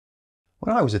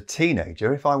When I was a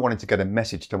teenager, if I wanted to get a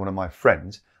message to one of my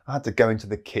friends, I had to go into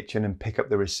the kitchen and pick up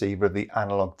the receiver of the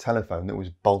analog telephone that was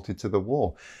bolted to the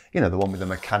wall. You know, the one with the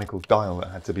mechanical dial that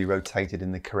had to be rotated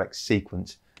in the correct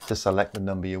sequence to select the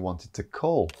number you wanted to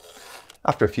call.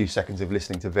 After a few seconds of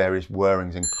listening to various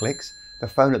whirrings and clicks, the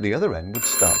phone at the other end would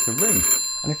start to ring.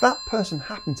 And if that person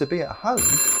happened to be at home,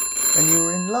 then you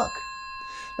were in luck.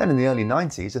 Then in the early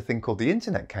 90s, a thing called the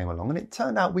internet came along, and it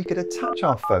turned out we could attach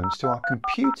our phones to our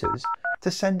computers to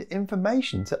send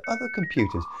information to other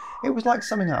computers. It was like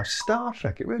something out of Star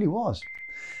Trek, it really was.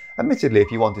 Admittedly,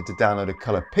 if you wanted to download a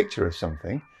colour picture of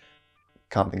something,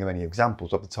 can't think of any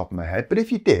examples off the top of my head, but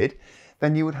if you did,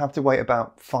 then you would have to wait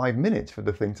about 5 minutes for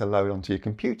the thing to load onto your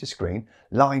computer screen,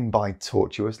 line by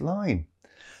tortuous line.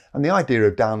 And the idea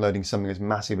of downloading something as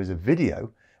massive as a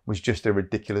video was just a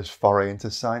ridiculous foray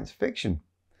into science fiction.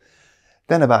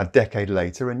 Then about a decade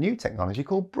later, a new technology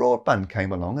called broadband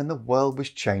came along and the world was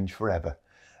changed forever.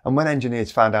 And when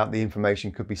engineers found out the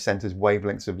information could be sent as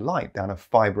wavelengths of light down a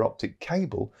fibre optic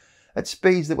cable at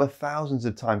speeds that were thousands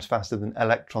of times faster than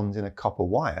electrons in a copper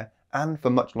wire and for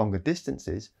much longer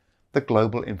distances, the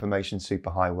global information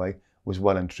superhighway was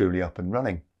well and truly up and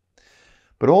running.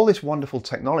 But all this wonderful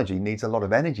technology needs a lot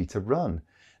of energy to run.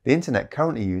 The internet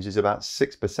currently uses about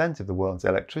 6% of the world's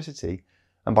electricity,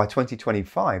 and by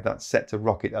 2025 that's set to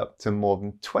rocket up to more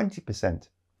than 20%.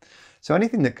 So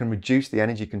anything that can reduce the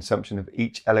energy consumption of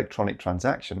each electronic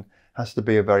transaction has to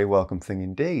be a very welcome thing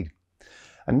indeed.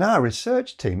 And now a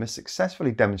research team has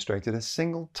successfully demonstrated a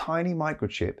single tiny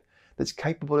microchip that's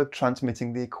capable of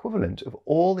transmitting the equivalent of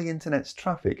all the internet's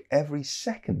traffic every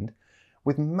second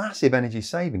with massive energy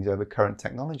savings over current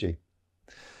technology.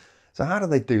 So how do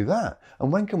they do that?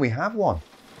 And when can we have one?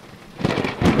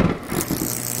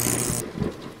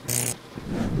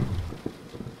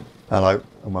 Hello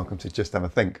and welcome to Just Have a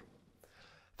Think.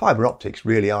 Fibre optics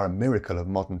really are a miracle of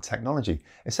modern technology,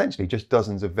 essentially just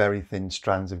dozens of very thin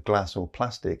strands of glass or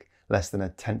plastic, less than a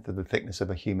tenth of the thickness of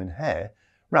a human hair,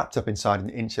 wrapped up inside an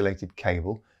insulated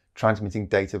cable, transmitting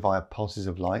data via pulses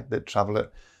of light that travel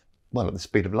at the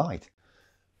speed of light.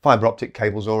 Fibre optic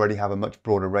cables already have a much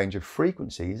broader range of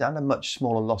frequencies and a much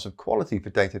smaller loss of quality for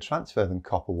data transfer than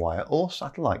copper wire or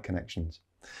satellite connections.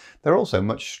 They're also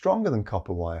much stronger than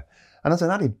copper wire, and as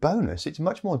an added bonus, it's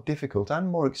much more difficult and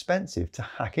more expensive to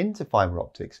hack into fibre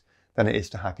optics than it is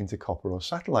to hack into copper or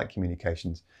satellite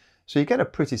communications, so you get a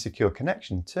pretty secure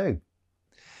connection too.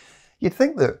 You'd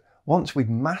think that once we'd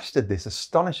mastered this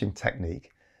astonishing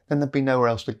technique, then there'd be nowhere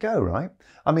else to go, right?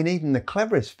 I mean, even the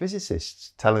cleverest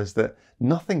physicists tell us that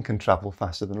nothing can travel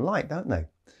faster than light, don't they?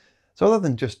 So other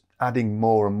than just adding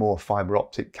more and more fibre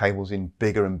optic cables in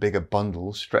bigger and bigger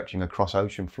bundles stretching across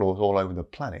ocean floors all over the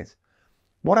planet,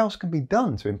 what else can be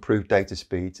done to improve data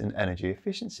speeds and energy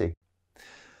efficiency?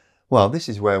 Well, this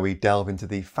is where we delve into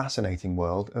the fascinating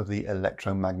world of the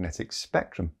electromagnetic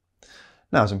spectrum.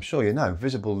 Now, as I'm sure you know,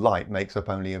 visible light makes up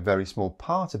only a very small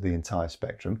part of the entire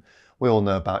spectrum. We all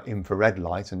know about infrared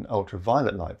light and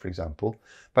ultraviolet light, for example,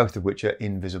 both of which are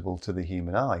invisible to the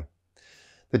human eye.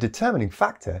 The determining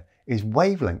factor is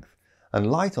wavelength, and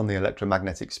light on the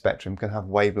electromagnetic spectrum can have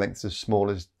wavelengths as small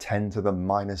as 10 to the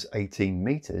minus 18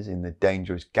 meters in the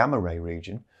dangerous gamma ray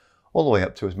region, all the way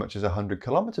up to as much as 100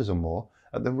 kilometers or more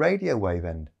at the radio wave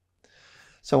end.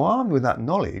 So armed with that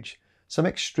knowledge, some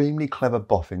extremely clever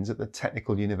boffins at the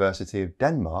Technical University of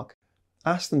Denmark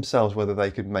asked themselves whether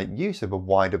they could make use of a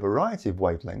wider variety of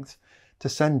wavelengths to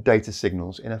send data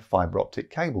signals in a fibre optic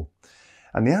cable.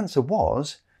 And the answer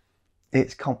was,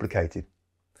 it's complicated.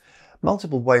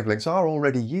 Multiple wavelengths are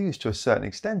already used to a certain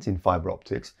extent in fibre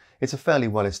optics. It's a fairly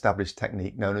well-established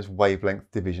technique known as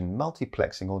wavelength division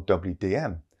multiplexing, or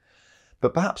WDM.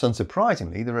 But perhaps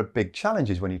unsurprisingly, there are big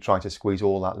challenges when you try to squeeze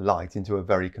all that light into a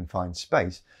very confined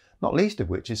space, not least of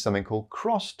which is something called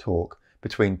crosstalk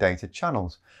between data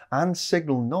channels and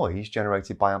signal noise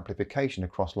generated by amplification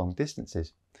across long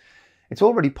distances. It's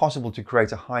already possible to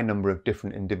create a high number of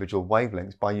different individual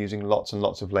wavelengths by using lots and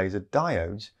lots of laser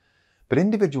diodes, but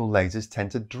individual lasers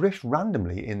tend to drift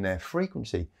randomly in their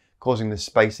frequency, causing the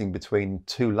spacing between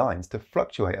two lines to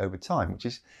fluctuate over time, which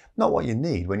is not what you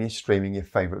need when you're streaming your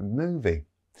favourite movie.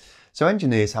 So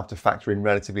engineers have to factor in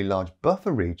relatively large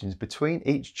buffer regions between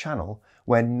each channel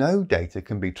where no data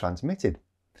can be transmitted.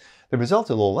 The result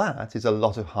of all that is a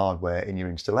lot of hardware in your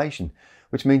installation,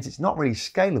 which means it's not really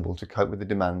scalable to cope with the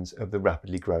demands of the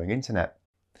rapidly growing internet.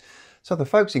 So the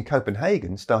folks in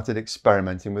Copenhagen started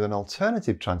experimenting with an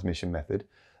alternative transmission method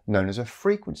known as a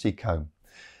frequency comb.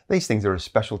 These things are a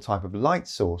special type of light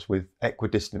source with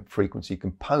equidistant frequency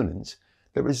components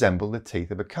that resemble the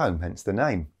teeth of a comb, hence the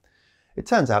name. It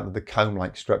turns out that the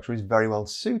comb-like structure is very well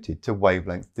suited to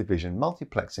wavelength division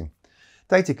multiplexing.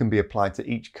 Data can be applied to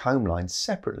each comb line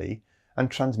separately and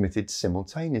transmitted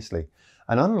simultaneously.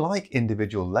 And unlike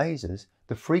individual lasers,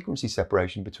 the frequency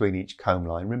separation between each comb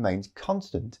line remains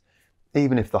constant,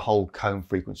 even if the whole comb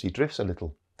frequency drifts a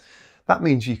little. That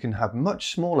means you can have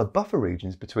much smaller buffer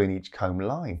regions between each comb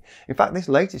line. In fact, this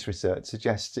latest research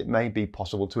suggests it may be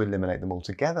possible to eliminate them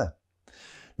altogether.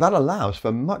 That allows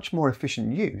for much more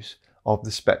efficient use of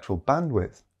the spectral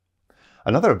bandwidth.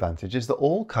 Another advantage is that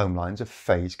all comb lines are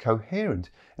phase coherent.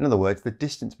 In other words, the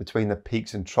distance between the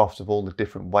peaks and troughs of all the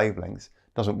different wavelengths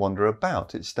doesn't wander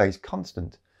about, it stays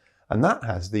constant. And that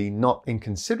has the not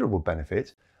inconsiderable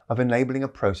benefit of enabling a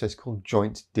process called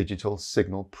joint digital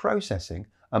signal processing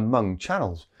among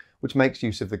channels, which makes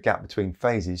use of the gap between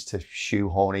phases to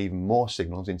shoehorn even more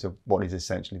signals into what is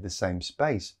essentially the same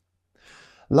space.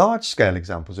 Large-scale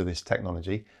examples of this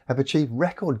technology have achieved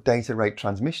record data rate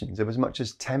transmissions of as much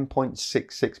as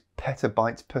 10.66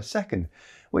 petabytes per second,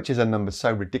 which is a number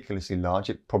so ridiculously large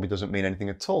it probably doesn't mean anything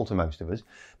at all to most of us.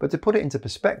 But to put it into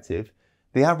perspective,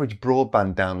 the average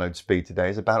broadband download speed today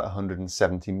is about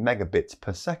 170 megabits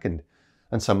per second,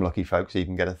 and some lucky folks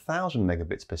even get 1,000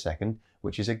 megabits per second,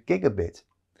 which is a gigabit.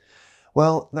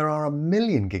 Well, there are 1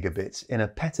 million gigabits in a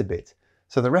petabit,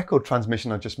 so the record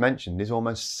transmission I just mentioned is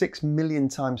almost 6 million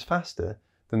times faster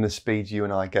than the speeds you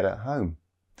and I get at home.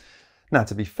 Now,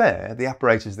 to be fair, the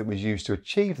apparatus that was used to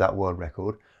achieve that world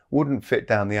record wouldn't fit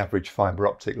down the average fibre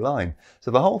optic line, so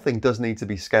the whole thing does need to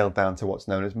be scaled down to what's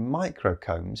known as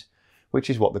microcombs, which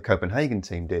is what the Copenhagen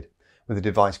team did, with a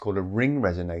device called a ring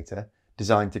resonator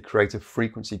designed to create a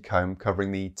frequency comb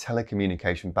covering the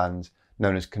telecommunication bands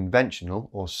known as conventional,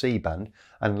 or C-band,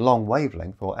 and long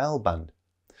wavelength, or L-band.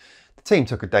 The team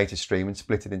took a data stream and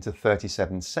split it into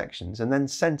 37 sections and then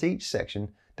sent each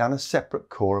section down a separate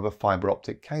core of a fibre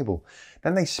optic cable.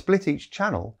 Then they split each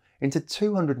channel into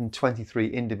 223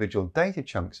 individual data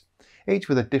chunks, each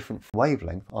with a different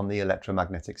wavelength on the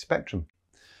electromagnetic spectrum.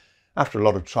 After a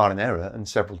lot of trial and error and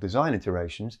several design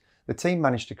iterations, the team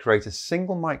managed to create a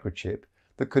single microchip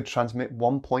that could transmit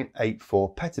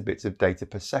 1.84 petabits of data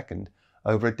per second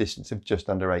over a distance of just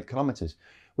under 8 kilometers,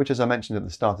 which, as I mentioned at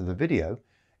the start of the video,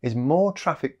 is more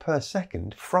traffic per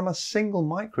second from a single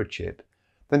microchip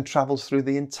than travels through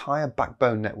the entire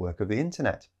backbone network of the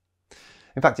internet.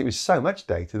 In fact, it was so much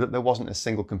data that there wasn't a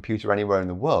single computer anywhere in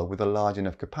the world with a large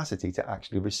enough capacity to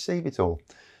actually receive it all.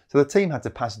 So the team had to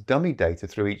pass dummy data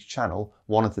through each channel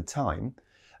one at a time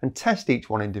and test each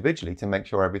one individually to make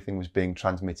sure everything was being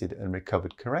transmitted and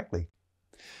recovered correctly.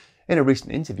 In a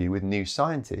recent interview with New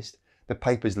Scientist, the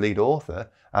paper's lead author,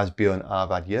 Asbjørn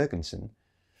Arvad Jørgensen,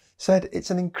 said it's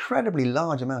an incredibly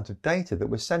large amount of data that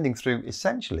we're sending through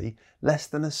essentially less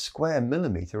than a square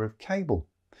millimetre of cable.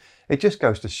 It just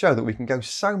goes to show that we can go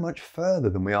so much further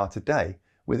than we are today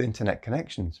with internet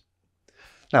connections.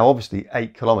 Now, obviously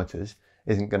 8 kilometres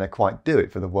isn't going to quite do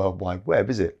it for the World Wide Web,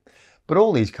 is it? But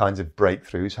all these kinds of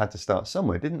breakthroughs had to start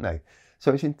somewhere, didn't they?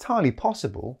 So it's entirely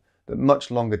possible that much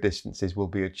longer distances will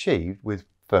be achieved with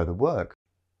further work.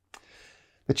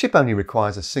 The chip only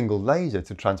requires a single laser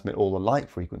to transmit all the light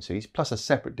frequencies, plus a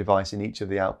separate device in each of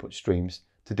the output streams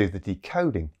to do the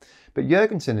decoding. But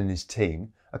Jørgensen and his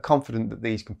team are confident that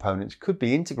these components could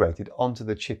be integrated onto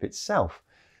the chip itself,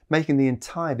 making the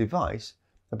entire device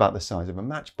about the size of a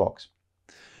matchbox.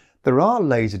 There are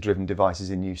laser-driven devices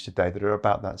in use today that are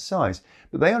about that size,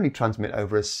 but they only transmit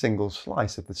over a single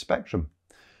slice of the spectrum.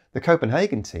 The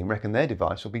Copenhagen team reckon their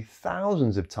device will be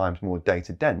thousands of times more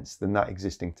data dense than that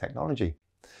existing technology.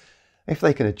 If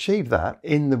they can achieve that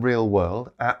in the real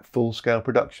world at full-scale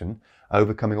production,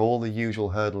 overcoming all the usual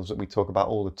hurdles that we talk about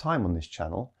all the time on this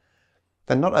channel,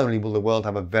 then not only will the world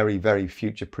have a very, very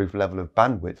future-proof level of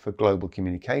bandwidth for global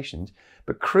communications,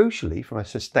 but crucially, from a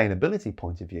sustainability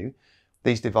point of view,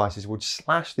 these devices would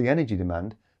slash the energy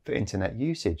demand for internet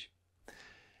usage.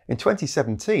 In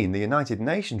 2017, the United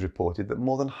Nations reported that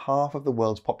more than half of the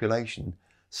world's population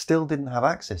still didn't have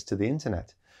access to the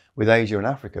internet, with Asia and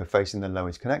Africa facing the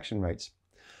lowest connection rates.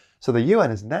 So the UN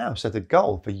has now set a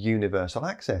goal for universal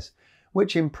access,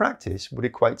 which in practice would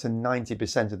equate to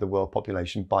 90% of the world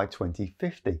population by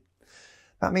 2050.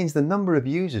 That means the number of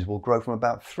users will grow from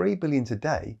about 3 billion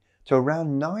today to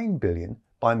around 9 billion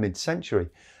by mid-century.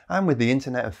 And with the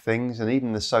Internet of Things and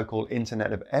even the so-called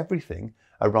Internet of Everything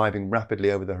arriving rapidly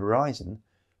over the horizon,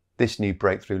 this new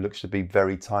breakthrough looks to be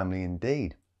very timely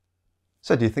indeed.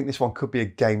 So do you think this one could be a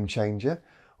game changer?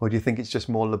 Or do you think it's just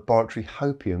more laboratory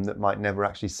hopium that might never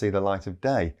actually see the light of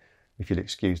day, if you'll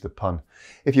excuse the pun?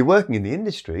 If you're working in the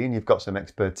industry and you've got some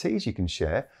expertise you can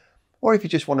share, or if you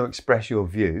just want to express your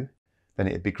view, then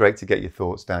it'd be great to get your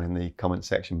thoughts down in the comment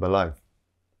section below.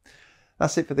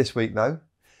 That's it for this week though.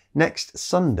 Next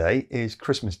Sunday is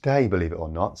Christmas Day, believe it or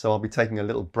not, so I'll be taking a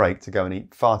little break to go and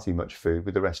eat far too much food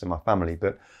with the rest of my family,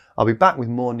 but I'll be back with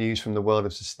more news from the world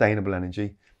of sustainable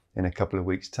energy in a couple of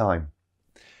weeks' time.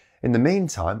 In the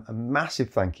meantime, a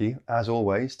massive thank you, as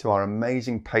always, to our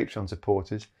amazing Patreon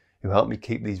supporters who help me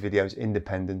keep these videos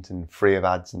independent and free of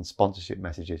ads and sponsorship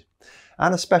messages.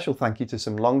 And a special thank you to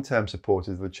some long-term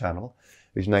supporters of the channel,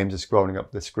 whose names are scrolling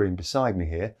up the screen beside me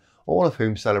here, all of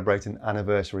whom celebrate an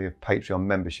anniversary of Patreon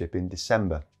membership in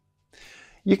December.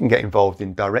 You can get involved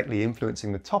in directly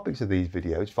influencing the topics of these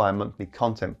videos via monthly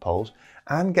content polls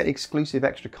and get exclusive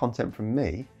extra content from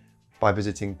me by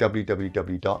visiting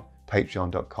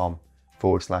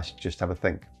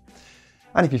www.patreon.com/justhavathink.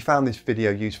 And if you found this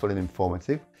video useful and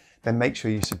informative, then make sure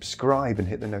you subscribe and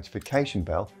hit the notification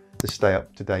bell to stay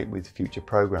up to date with future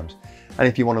programs. And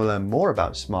if you want to learn more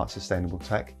about smart sustainable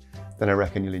tech, then I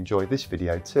reckon you'll enjoy this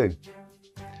video too.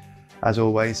 As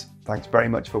always, thanks very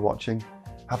much for watching.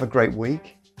 Have a great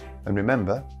week, and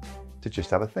remember to just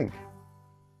have a think.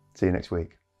 See you next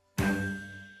week.